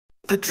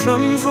The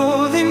drums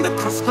rolling, the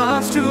cross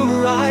starts to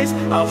rise.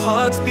 Our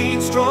hearts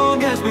beat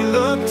strong as we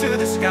look to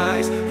the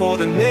skies. For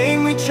the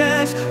name we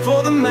chant,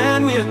 for the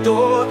man we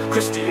adore,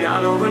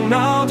 Cristiano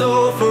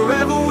Ronaldo,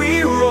 forever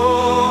we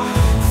roar.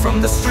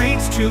 From the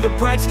streets to the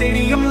bright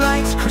stadium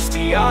lights,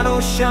 Cristiano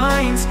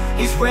shines,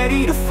 he's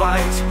ready to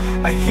fight.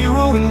 A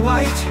hero in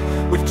white,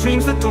 with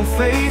dreams that don't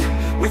fade.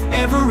 With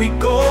every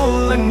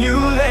goal, a new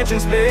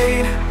legend's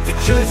made. The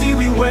jersey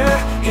we wear,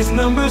 his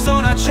numbers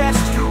on our chest.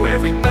 Through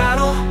every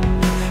battle,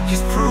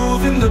 he's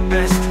proven the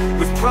best.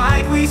 With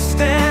pride we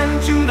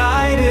stand,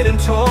 united and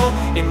tall.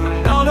 In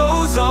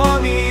Ronaldo's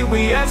army,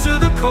 we answer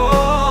the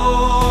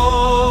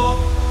call.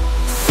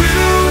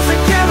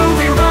 Together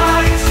we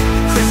rise,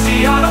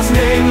 Cristiano's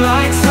name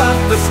lights up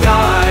the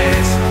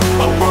skies.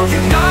 A world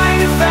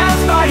united,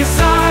 fans by your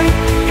side.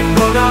 In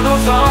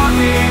Ronaldo's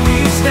army,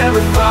 we stand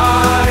with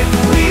pride.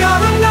 We are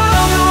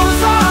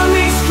Ronaldo's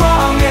army,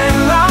 strong and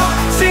loud,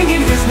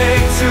 singing his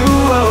name to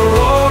a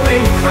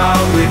roaring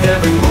crowd. With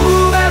every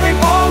move, every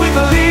ball we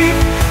believe,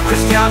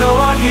 Cristiano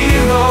our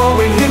hero,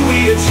 in him we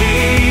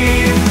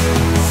achieve.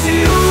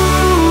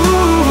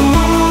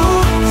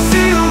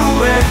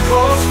 Silhouette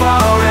goes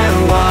far and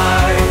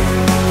wide.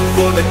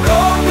 For the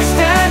goal we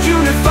stand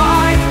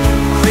unified.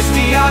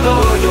 Cristiano,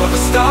 you're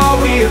the star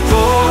we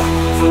adore.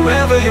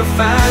 Forever your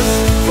fans,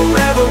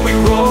 forever we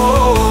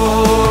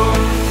roar.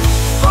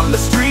 From the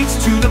streets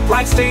to the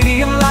bright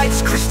stadium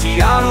lights,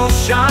 Cristiano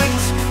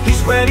shines,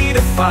 he's ready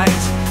to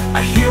fight.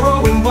 A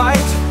hero in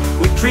white,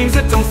 with dreams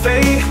that don't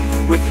fade.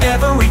 With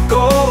every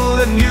goal,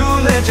 a new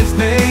legend's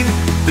made.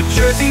 The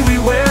jersey we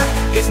wear,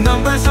 his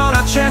numbers on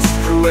our chest.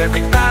 Through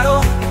every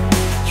battle,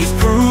 he's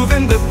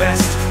proven the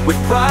best. With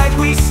pride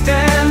we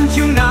stand,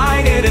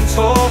 united and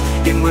tall.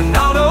 In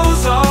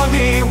Ronaldo's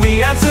army,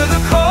 we answer the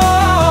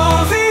call.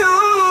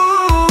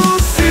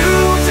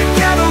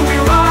 Together we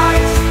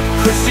rise,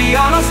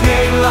 Cristiano's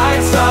name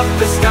lights up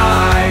the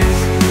skies.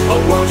 A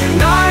world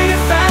united,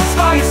 fans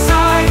by your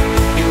side.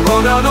 In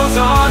Ronaldo's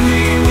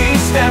army, we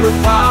stand with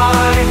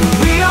pride.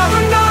 We are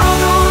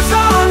Ronaldo's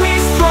army,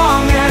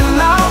 strong and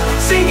loud,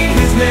 singing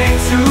his name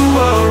to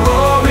a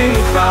roaring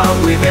crowd.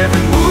 With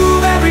every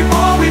move, every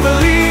ball we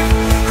believe,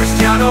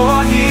 Cristiano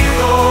our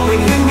hero,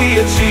 in him we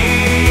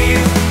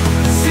achieve.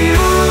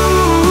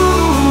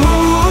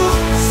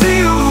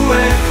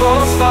 Silhouette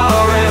goes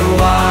far and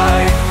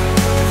wide.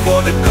 For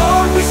the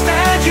goal we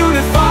stand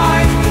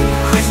unified.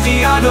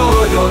 Cristiano,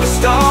 you're the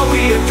star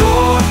we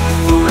adore.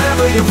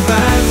 Forever your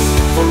fans,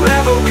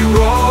 forever we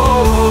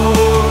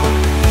roar.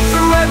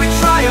 Through every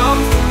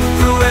triumph,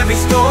 through every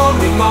storm,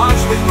 we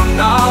march with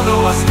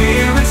Ronaldo, our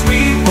spirits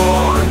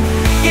reborn.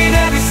 In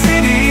every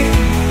city,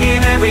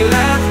 in every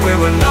land, we're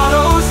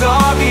Ronaldo's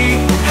army.